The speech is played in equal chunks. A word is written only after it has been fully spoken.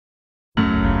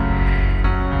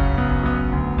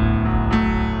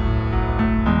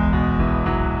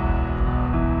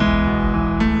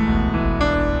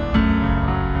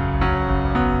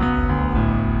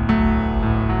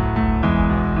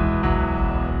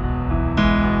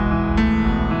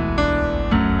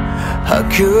How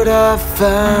could I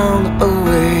found a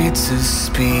way to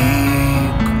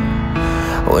speak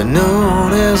when no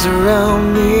one is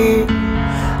around me?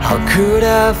 How could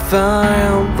I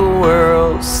find the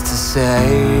words to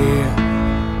say?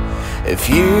 If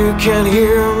you can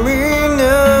hear me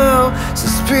now, so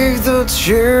speak the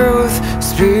truth,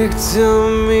 speak to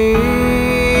me,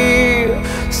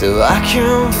 so I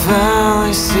can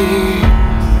finally see.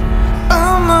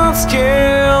 I'm not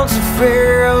scared to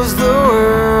face the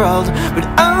world, but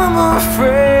I'm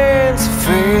afraid to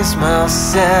face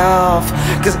myself,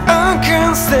 'cause I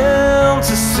can't stand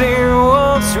to see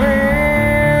what's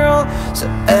real. So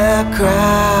I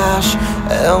crash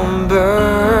and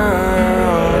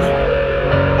burn.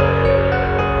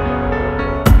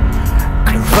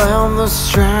 Couldn't find the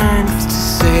strength to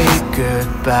say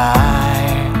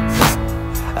goodbye.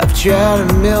 I've tried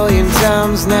a million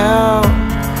times now,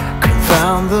 couldn't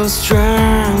find the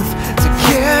strength to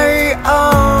carry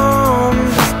on.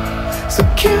 So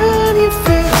can you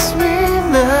fix me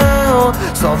now?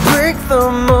 So I'll break the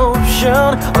motion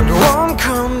under one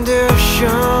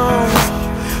condition,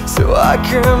 so I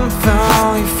can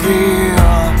finally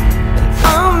feel. And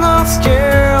I'm not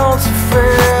scared to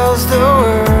face the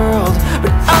world,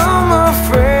 but I'm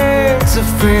afraid to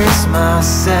face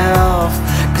myself.